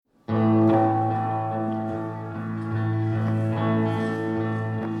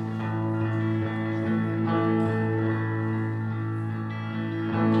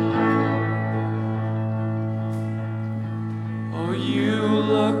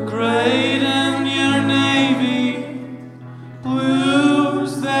look great in your navy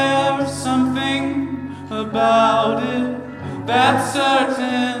blues. There's something about it that's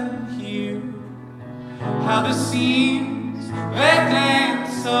certain hue. How the seams, they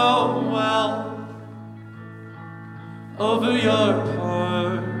dance so well over your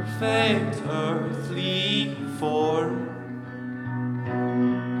perfect earthly form.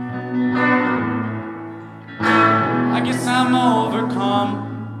 I guess I'm overcome.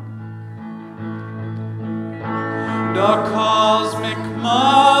 Dark cosmic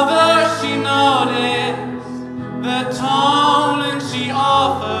mother, she noticed the tone and she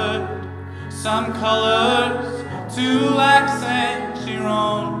offered some colors to accent your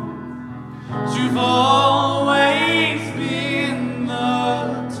own. You've always been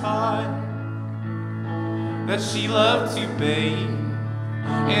the type that she loved to bathe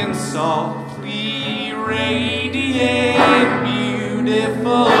in softly radiant,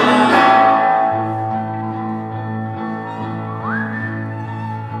 beautiful light.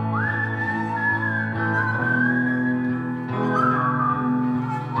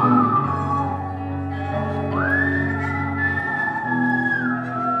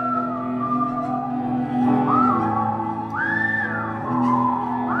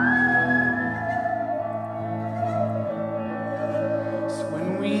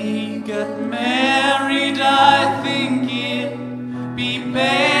 Get married, I think it'd be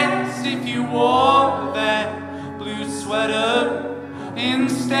best if you wore that blue sweater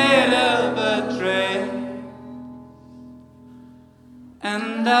instead of a dress.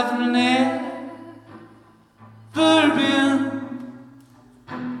 And I've never been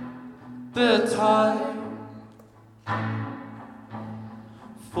the type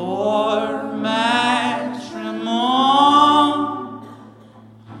for matrimony.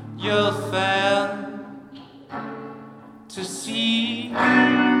 You'll fail to see